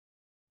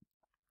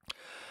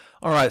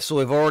All right, so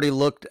we've already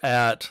looked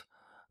at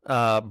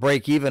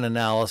break-even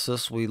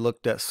analysis. We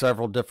looked at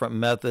several different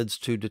methods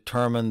to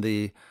determine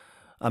the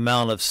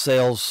amount of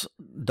sales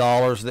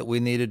dollars that we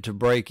needed to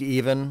break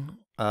even,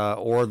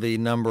 or the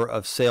number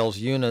of sales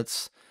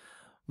units.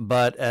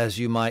 But as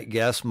you might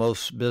guess,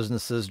 most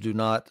businesses do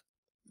not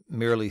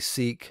merely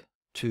seek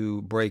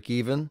to break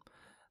even.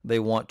 They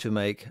want to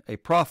make a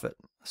profit.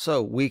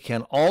 So we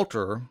can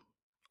alter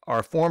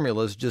our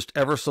formulas just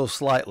ever so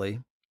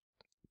slightly,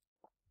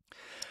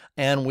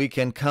 and we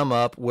can come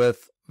up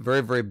with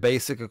very, very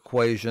basic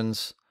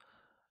equations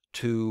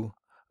to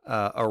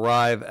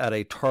arrive at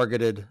a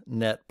targeted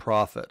net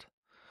profit.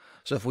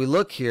 So if we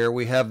look here,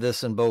 we have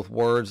this in both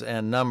words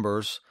and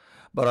numbers,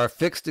 but our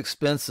fixed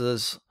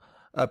expenses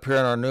up here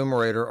in our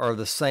numerator are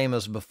the same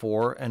as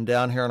before, and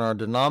down here in our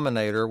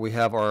denominator we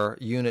have our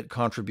unit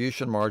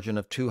contribution margin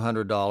of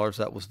 $200.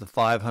 That was the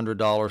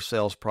 $500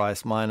 sales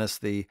price minus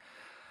the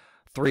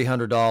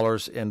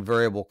 $300 in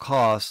variable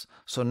costs.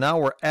 So now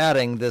we're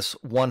adding this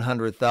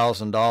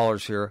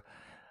 $100,000 here.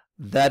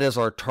 That is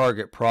our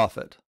target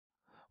profit.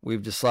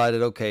 We've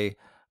decided, okay,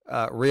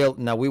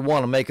 now we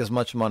want to make as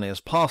much money as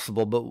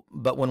possible,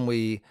 but when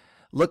we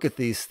look at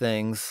these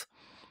things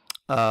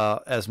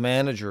as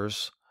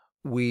managers,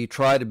 we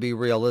try to be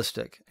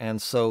realistic.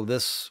 And so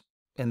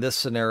in this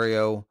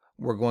scenario,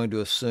 we're going to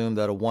assume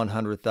that a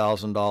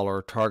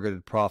 $100,000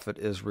 targeted profit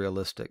is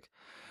realistic.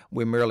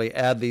 We merely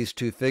add these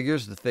two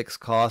figures, the fixed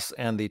costs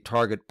and the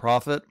target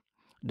profit,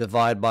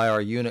 divide by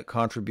our unit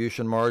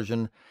contribution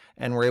margin,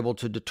 and we're able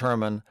to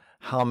determine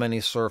how many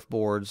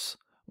surfboards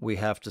we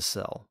have to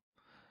sell.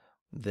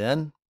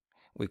 Then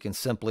we can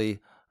simply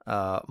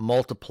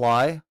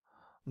multiply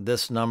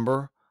this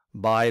number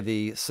by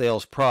the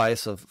sales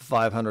price of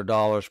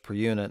 $500 per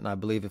unit, and I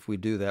believe if we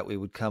do that, we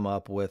would come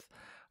up with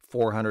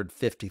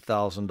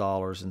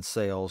 $450,000 in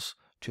sales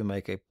to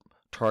make a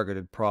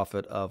targeted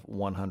profit of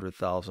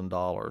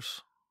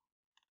 $100,000.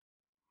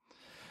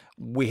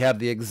 We have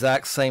the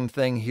exact same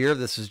thing here.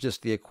 This is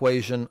just the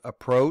equation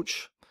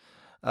approach,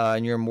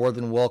 and you're more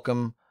than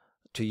welcome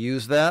to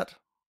use that.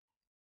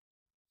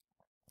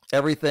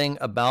 Everything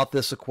about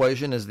this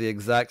equation is the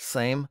exact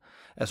same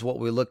as what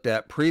we looked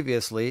at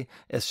previously.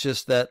 It's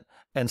just that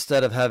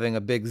instead of having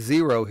a big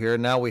zero here,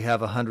 now we have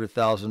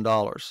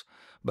 $100,000.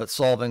 But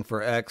solving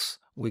for X,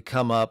 we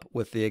come up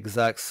with the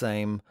exact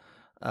same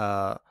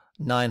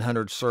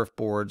 900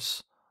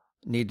 surfboards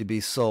need to be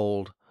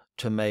sold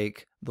to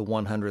make the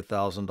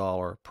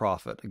 $100,000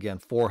 profit. Again,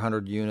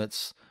 400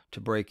 units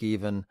to break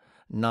even,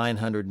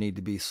 900 need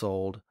to be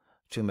sold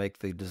to make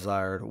the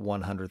desired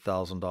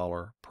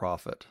 $100,000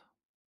 profit.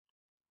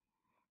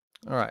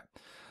 All right,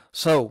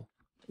 so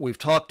we've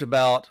talked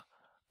about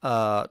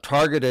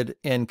targeted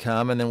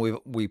income, and then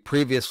we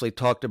previously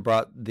talked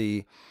about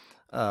the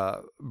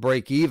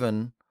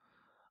break-even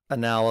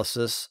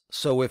analysis.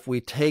 So if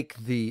we take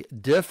the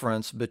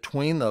difference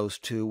between those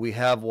two, we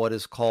have what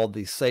is called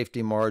the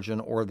safety margin,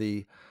 or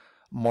the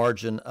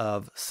margin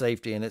of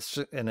safety, and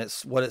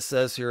it's what it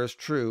says here is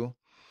true.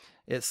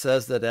 It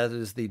says that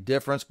is the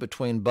difference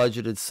between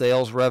budgeted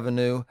sales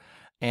revenue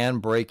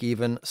and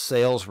break-even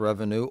sales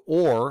revenue,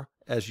 or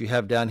as you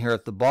have down here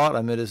at the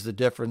bottom, it is the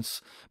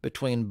difference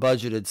between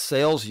budgeted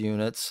sales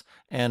units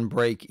and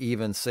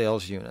break-even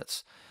sales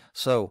units.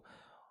 So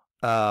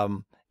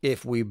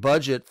if we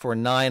budget for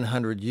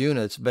 900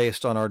 units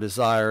based on our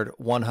desired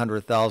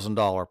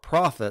 $100,000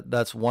 profit,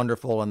 that's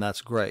wonderful and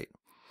that's great.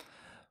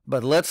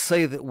 But let's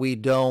say that we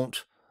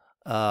don't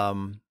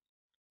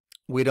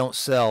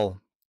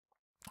sell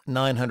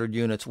 900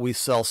 units. We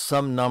sell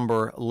some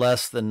number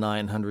less than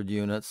 900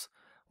 units.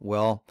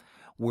 Well,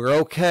 we're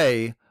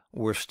okay.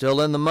 We're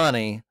still in the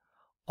money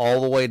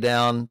all the way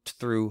down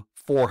through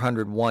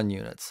 401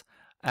 units.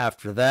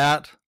 After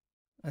that,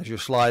 as your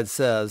slide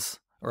says,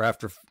 or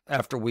after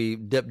we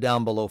dip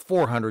down below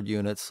 400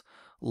 units,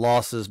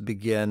 losses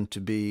begin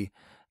to be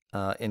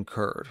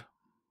incurred.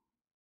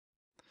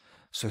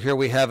 So here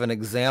we have an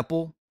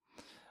example.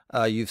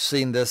 You've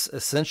seen this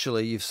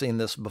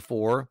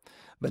before,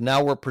 but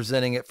now we're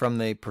presenting it from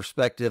the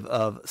perspective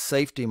of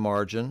safety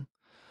margin.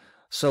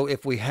 So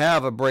if we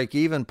have a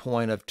break-even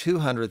point of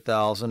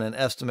 200,000 and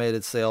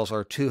estimated sales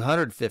are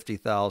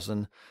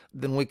 250,000,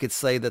 then we could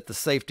say that the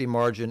safety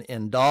margin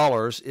in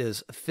dollars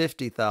is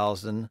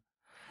 50,000,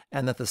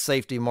 and that the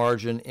safety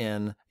margin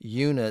in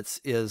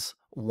units is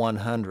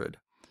 100.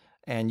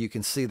 And you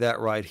can see that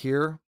right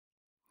here.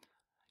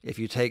 If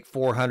you take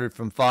 400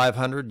 from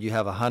 500, you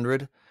have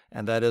 100,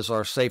 and that is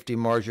our safety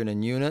margin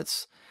in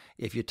units.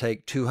 If you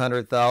take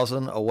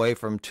 200,000 away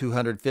from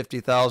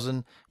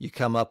 250,000, you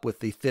come up with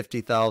the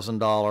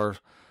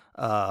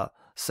 $50,000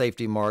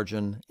 safety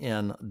margin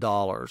in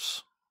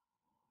dollars.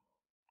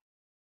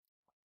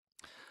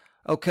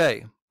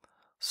 Okay,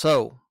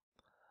 so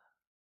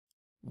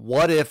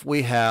what if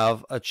we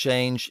have a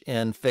change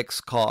in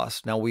fixed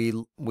cost? Now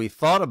we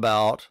thought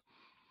about,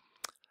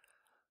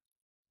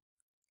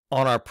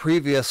 on our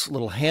previous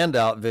little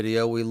handout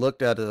video, we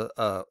looked at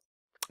a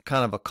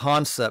kind of a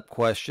concept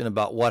question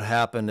about what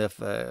happened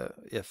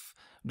if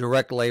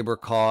direct labor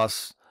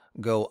costs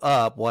go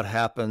up, what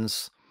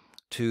happens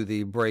to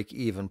the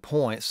break-even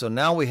point? So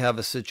now we have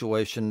a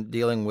situation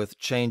dealing with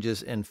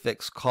changes in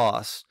fixed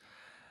costs.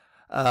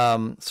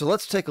 So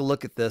let's take a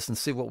look at this and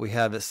see what we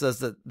have. It says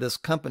that this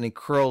company,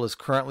 Curl, is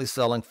currently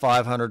selling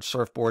 500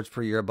 surfboards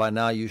per year. By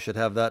now you should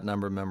have that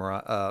number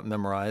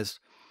memorized.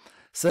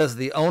 It says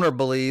the owner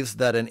believes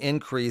that an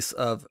increase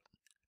of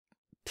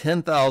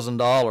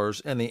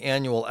 $10,000 in the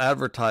annual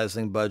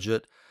advertising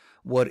budget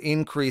would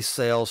increase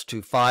sales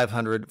to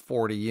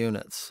 540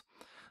 units.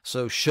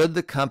 So should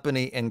the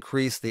company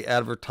increase the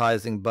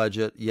advertising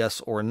budget, yes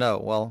or no?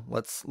 Well,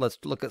 let's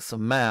look at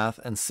some math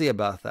and see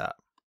about that.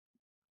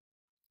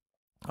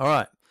 All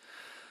right.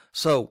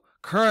 So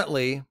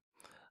currently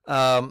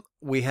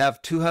we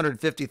have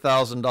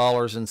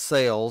 $250,000 in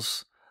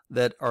sales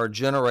that are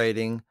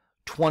generating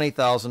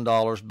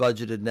 $20,000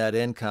 budgeted net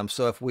income.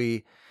 So if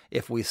we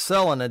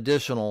sell an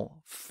additional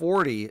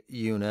 40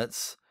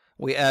 units,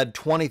 we add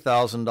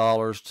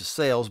 $20,000 to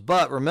sales.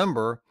 But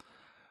remember,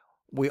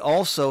 we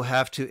also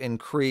have to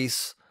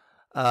increase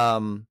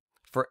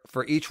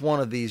for each one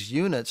of these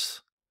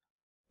units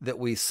that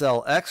we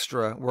sell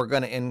extra, we're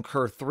going to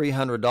incur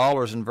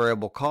 $300 in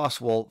variable costs.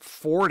 Well,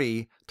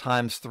 40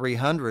 times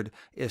 300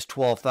 is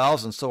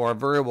 12,000. So our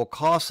variable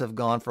costs have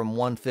gone from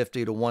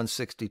 150 to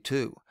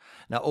 162.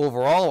 Now,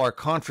 overall, our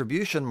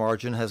contribution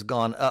margin has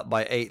gone up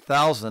by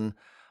 8,000.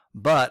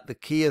 But the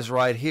key is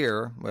right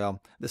here.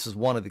 Well, this is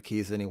one of the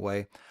keys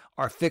anyway.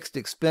 Our fixed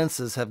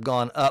expenses have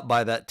gone up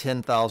by that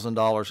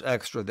 $10,000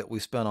 extra that we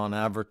spent on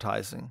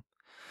advertising.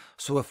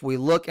 So if we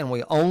look and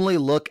we only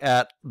look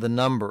at the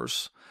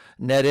numbers,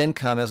 net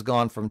income has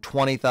gone from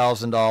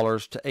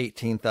 $20,000 to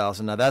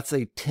 $18,000. Now that's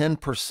a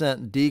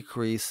 10%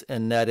 decrease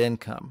in net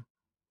income.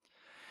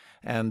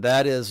 And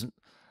that is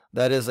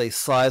a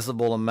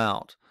sizable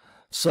amount.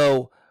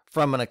 So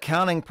from an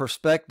accounting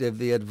perspective,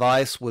 the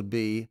advice would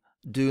be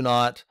do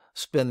not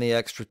spend the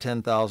extra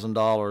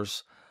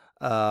 $10,000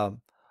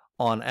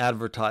 on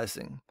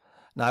advertising.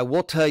 Now I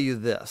will tell you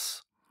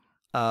this.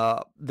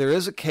 There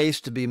is a case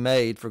to be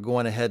made for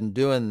going ahead and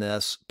doing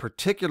this,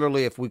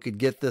 particularly if we could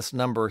get this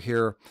number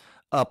here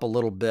up a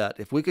little bit.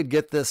 If we could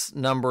get this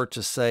number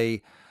to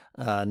say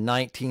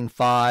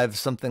 19.5,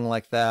 something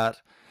like that,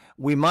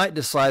 we might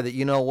decide that,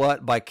 you know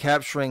what, by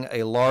capturing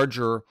a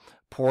larger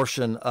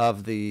portion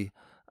of the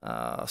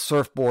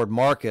surfboard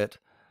market,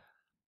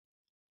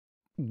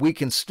 we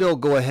can still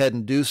go ahead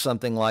and do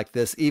something like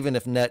this, even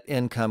if net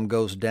income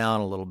goes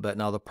down a little bit.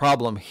 Now, the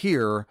problem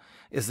here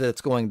is that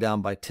it's going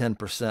down by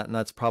 10%, and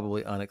that's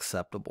probably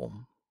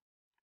unacceptable.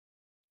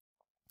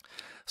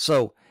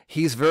 So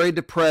he's very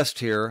depressed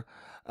here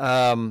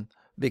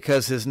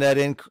because his net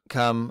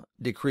income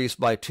decreased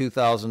by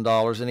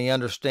 $2,000, and he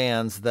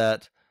understands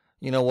that,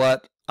 you know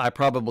what, I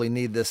probably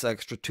need this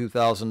extra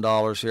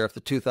 $2,000 here. If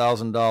the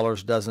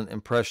 $2,000 doesn't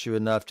impress you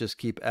enough, just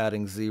keep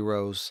adding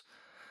zeros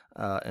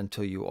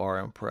until you are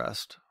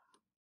impressed.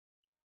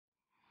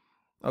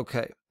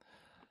 Okay.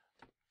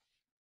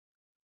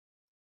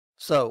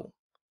 So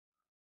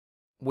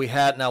we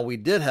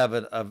did have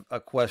a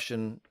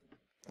question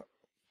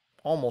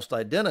almost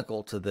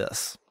identical to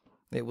this.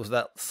 It was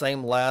that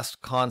same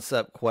last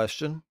concept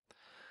question.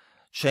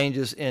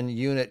 Changes in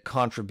unit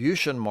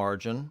contribution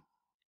margin.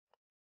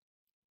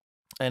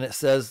 And it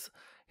says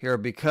here,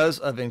 because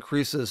of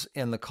increases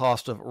in the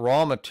cost of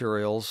raw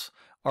materials,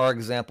 our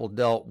example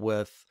dealt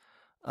with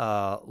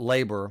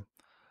labor,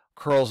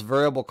 Curl's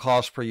variable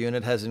cost per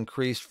unit has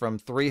increased from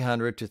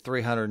 $300 to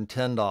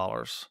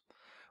 $310.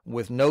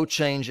 With no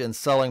change in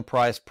selling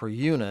price per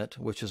unit,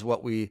 which is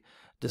what we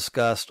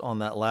discussed on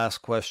that last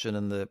question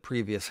in the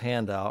previous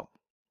handout,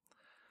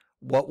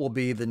 what will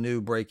be the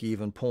new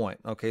break-even point?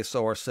 Okay,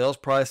 so our sales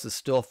price is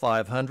still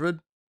 $500.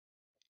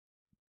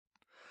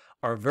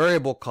 Our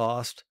variable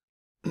cost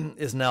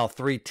is now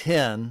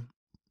 $310,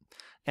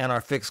 and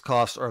our fixed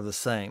costs are the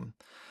same.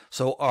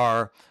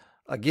 So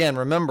again,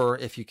 remember,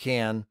 if you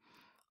can,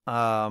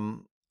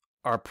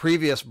 our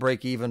previous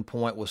break-even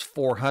point was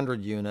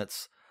 400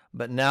 units,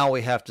 but now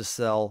we have to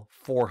sell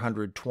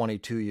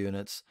 422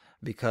 units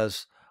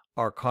because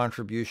our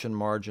contribution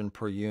margin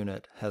per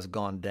unit has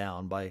gone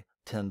down by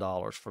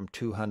 $10 from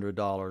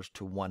 $200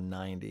 to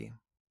 $190.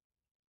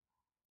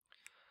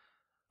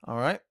 All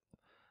right.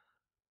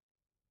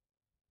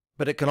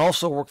 But it can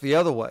also work the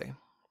other way.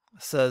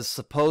 It says,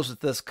 suppose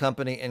that this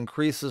company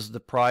increases the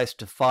price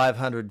to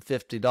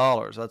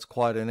 $550. That's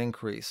quite an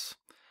increase.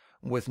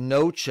 With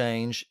no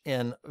change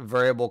in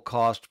variable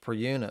cost per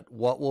unit,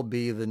 what will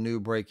be the new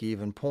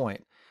break-even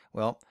point?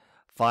 Well,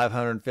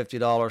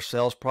 $550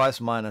 sales price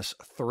minus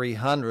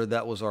 $300,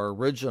 that was our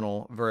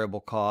original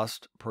variable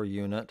cost per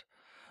unit,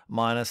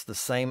 minus the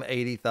same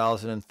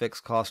 $80,000 in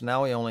fixed costs.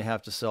 Now we only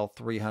have to sell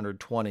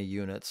 320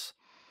 units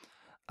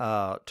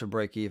to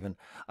break even.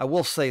 I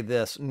will say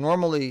this,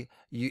 normally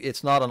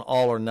it's not an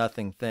all or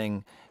nothing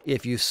thing.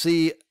 If you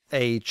see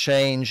a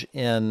change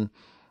in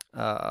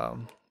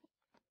the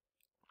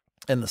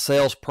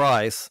sales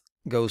price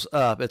goes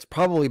up, it's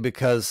probably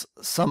because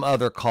some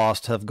other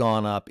costs have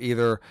gone up.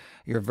 Either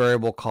your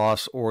variable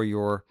costs or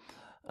your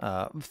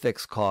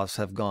fixed costs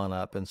have gone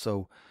up. And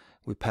so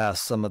we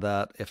pass some of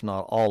that, if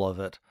not all of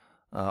it,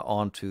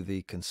 on to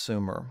the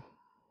consumer.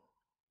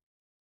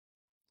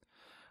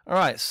 All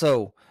right,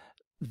 so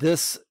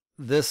this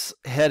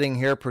heading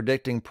here,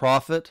 predicting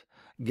profit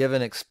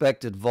given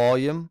expected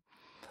volume,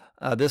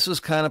 this is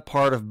kind of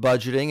part of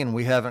budgeting, and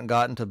we haven't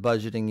gotten to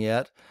budgeting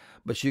yet,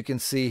 but you can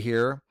see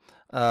here,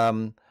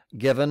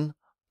 given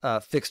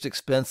fixed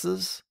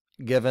expenses,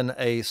 given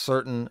a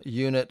certain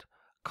unit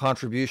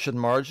contribution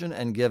margin,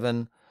 and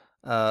given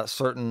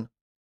certain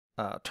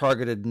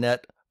targeted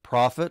net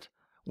profit,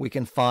 we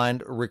can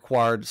find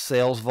required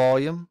sales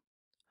volume.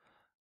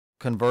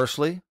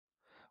 Conversely,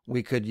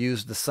 we could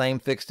use the same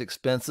fixed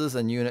expenses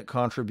and unit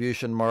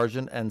contribution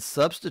margin and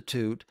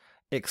substitute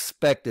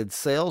expected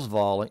sales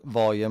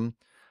volume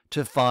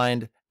to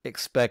find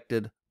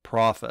expected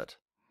profit.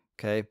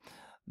 Okay,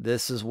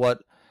 this is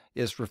what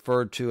is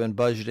referred to in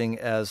budgeting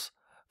as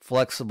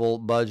flexible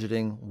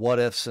budgeting,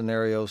 what-if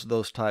scenarios,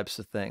 those types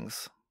of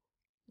things.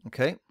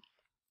 Okay,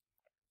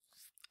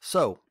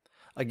 so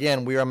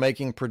again, we are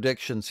making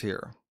predictions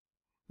here.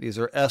 These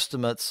are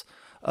estimates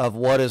of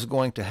what is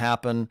going to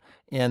happen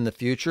in the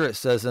future. It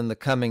says in the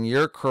coming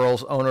year,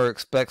 Curl's owner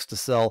expects to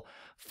sell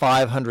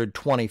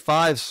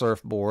 525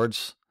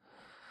 surfboards.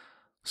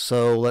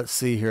 So let's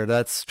see here,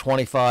 that's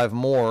 25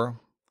 more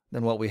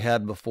than what we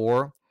had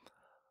before.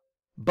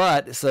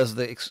 But it says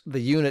the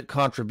unit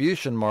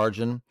contribution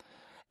margin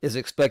is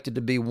expected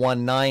to be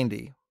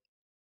 190,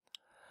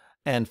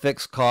 and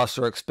fixed costs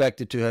are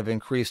expected to have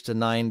increased to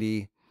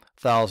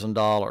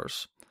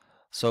 $90,000.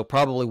 So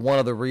probably one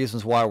of the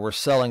reasons why we're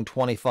selling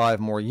 25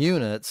 more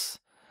units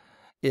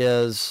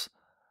is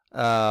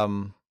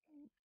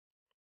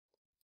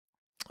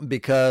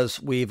because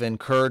we've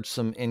incurred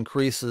some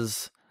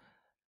increases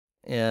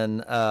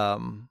in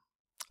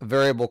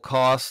variable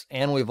costs,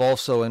 and we've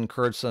also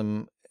incurred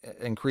some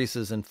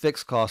increases in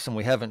fixed costs, and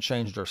we haven't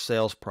changed our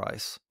sales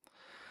price.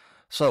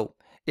 So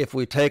if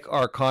we take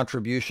our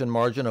contribution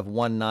margin of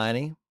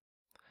 190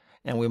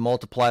 and we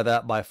multiply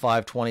that by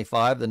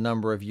 525, the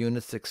number of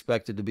units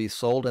expected to be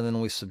sold, and then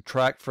we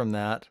subtract from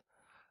that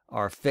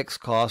our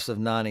fixed cost of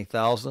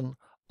 90,000,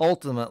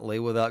 ultimately,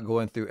 without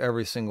going through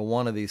every single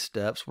one of these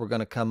steps, we're going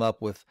to come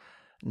up with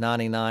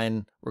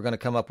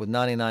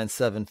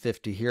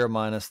 99,750 here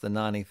minus the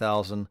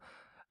 90,000,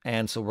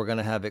 and so we're going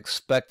to have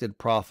expected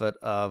profit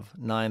of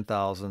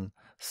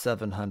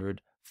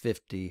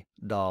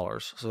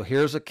 $9,750. So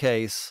here's a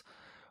case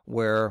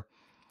where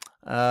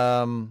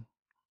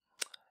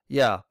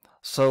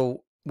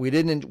so we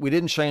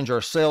didn't change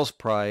our sales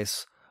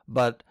price,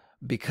 but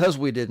because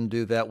we didn't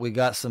do that, we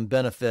got some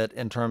benefit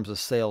in terms of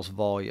sales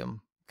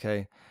volume.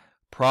 Okay,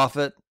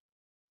 profit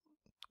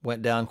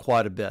went down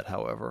quite a bit,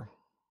 however.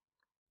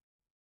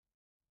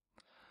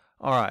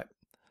 All right,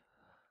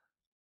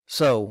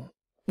 so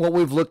what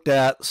we've looked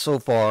at so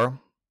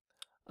far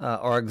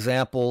are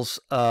examples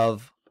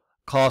of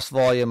cost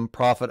volume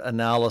profit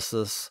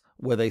analysis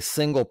with a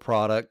single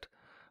product,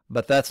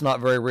 but that's not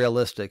very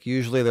realistic.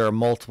 Usually there are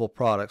multiple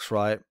products,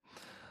 right?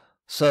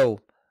 So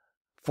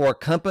for a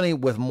company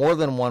with more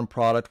than one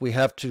product, we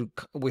have to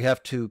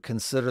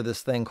consider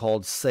this thing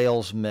called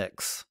sales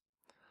mix.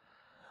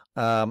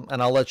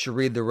 And I'll let you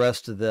read the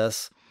rest of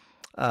this.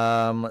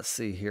 Let's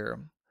see here.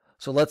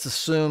 So let's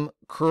assume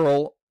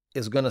Curl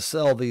is going to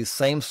sell these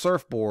same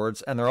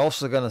surfboards, and they're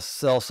also going to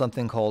sell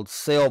something called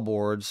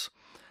sailboards,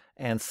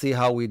 and see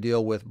how we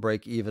deal with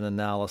break-even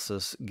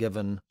analysis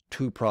given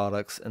 2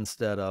 products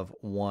instead of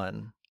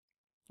 1.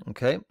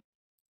 Okay,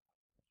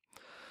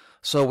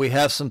 so we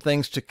have some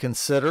things to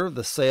consider.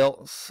 The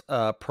sales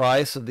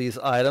price of these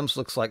items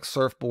looks like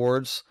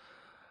surfboards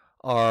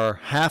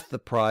are half the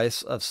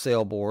price of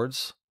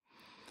sailboards.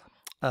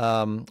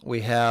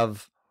 We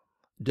have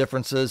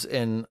differences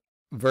in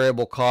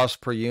variable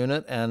cost per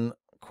unit, and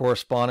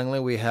correspondingly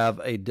we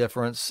have a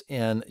difference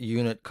in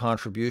unit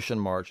contribution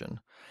margin.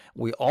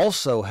 We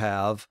also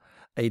have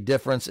a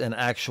difference in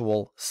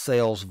actual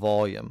sales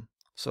volume.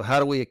 So how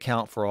do we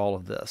account for all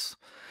of this?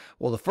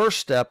 Well, the first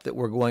step that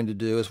we're going to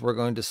do is we're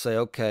going to say,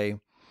 okay,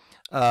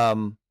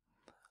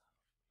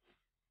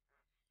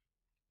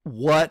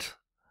 what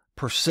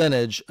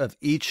percentage of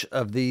each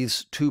of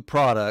these 2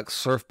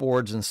 products,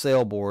 surfboards and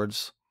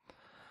sailboards,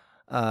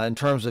 in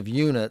terms of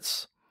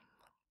units,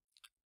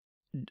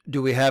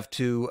 do we have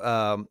to,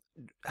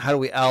 how do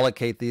we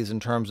allocate these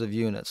in terms of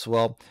units?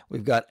 Well,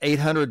 we've got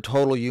 800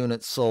 total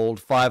units sold,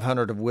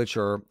 500 of which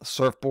are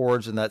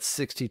surfboards, and that's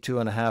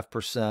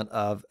 62.5%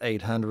 of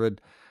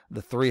 800.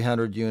 The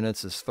 300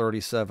 units is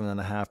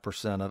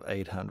 37.5% of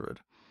 800.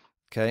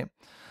 Okay,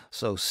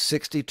 so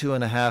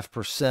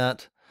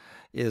 62.5%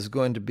 is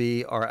going to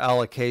be our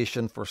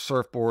allocation for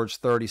surfboards,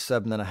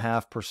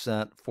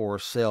 37.5% for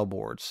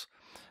sailboards.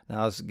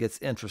 Now this gets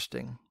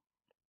interesting.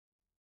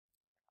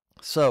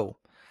 So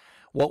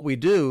what we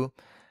do,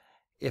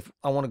 if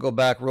I want to go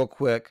back real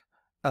quick,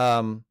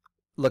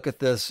 look at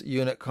this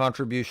unit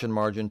contribution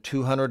margin,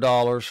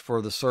 $200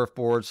 for the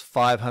surfboards,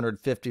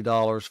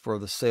 $550 for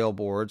the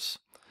sailboards.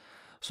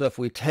 So if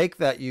we take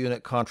that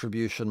unit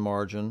contribution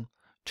margin,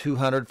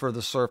 $200 for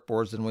the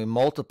surfboards, and we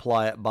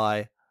multiply it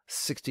by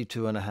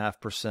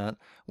 62.5%.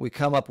 We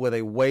come up with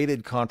a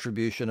weighted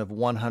contribution of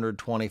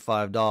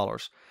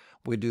 $125.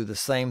 We do the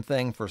same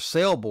thing for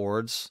sale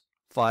boards,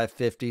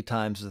 550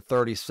 times the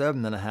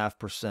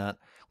 37.5%.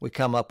 We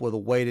come up with a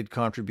weighted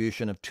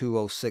contribution of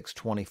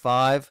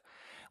 $206.25.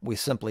 We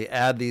simply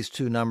add these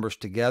two numbers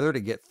together to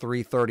get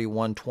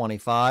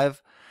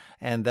 $331.25,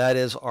 and that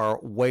is our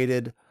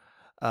weighted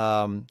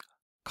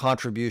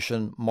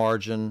contribution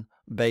margin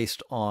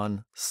based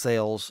on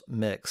sales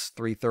mix,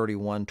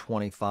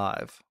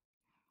 $331.25.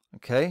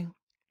 Okay.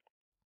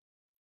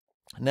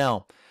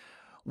 Now,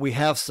 we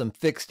have some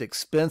fixed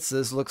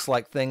expenses. Looks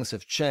like things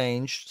have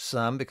changed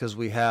some because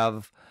we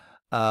have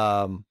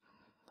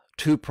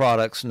two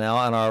products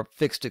now, and our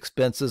fixed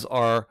expenses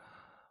are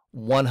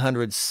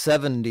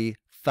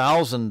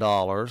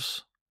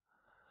 $170,000.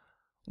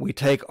 We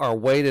take our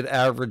weighted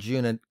average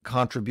unit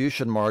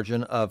contribution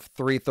margin of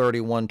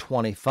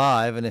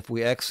 $331.25, and if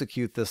we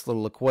execute this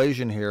little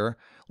equation here,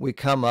 we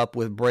come up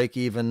with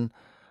break-even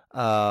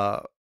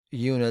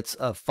units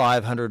of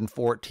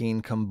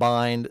 514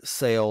 combined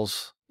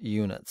sales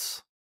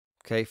units.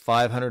 Okay,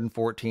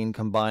 514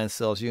 combined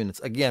sales units.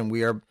 Again,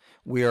 we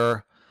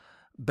are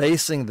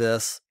basing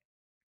this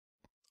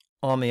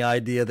on the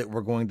idea that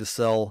we're going to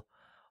sell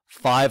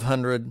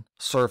 500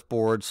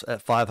 surfboards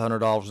at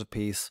 $500 a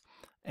piece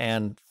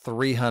and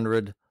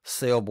 300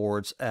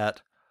 sailboards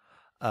at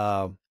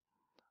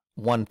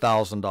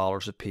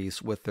 $1,000 a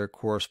piece with their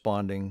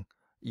corresponding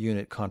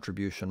unit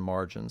contribution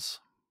margins.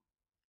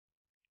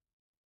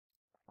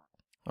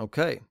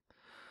 Okay,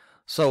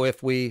 so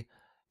if we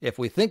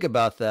think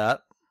about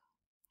that,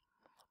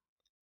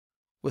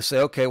 we say,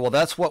 okay, well,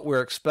 that's what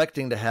we're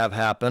expecting to have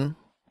happen,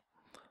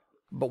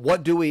 but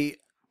what do we,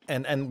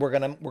 and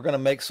we're gonna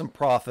make some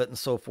profit and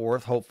so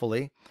forth,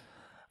 hopefully.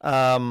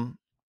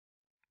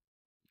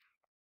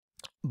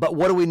 But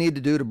what do we need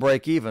to do to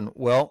break even?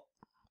 Well,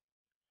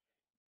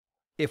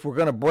 if we're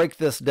going to break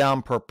this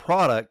down per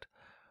product,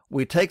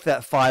 we take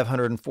that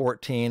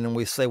 514 and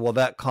we say, well,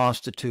 that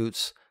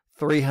constitutes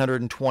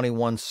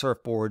 321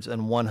 surfboards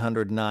and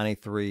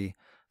 193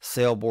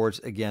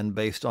 sailboards, again,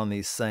 based on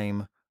these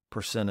same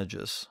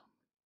percentages.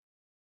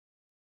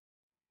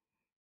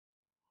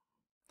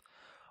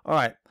 All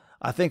right,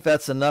 I think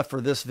that's enough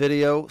for this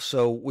video,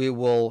 so we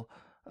will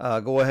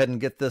go ahead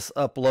and get this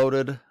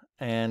uploaded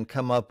and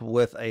come up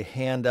with a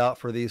handout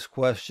for these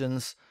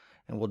questions,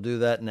 and we'll do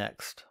that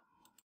next.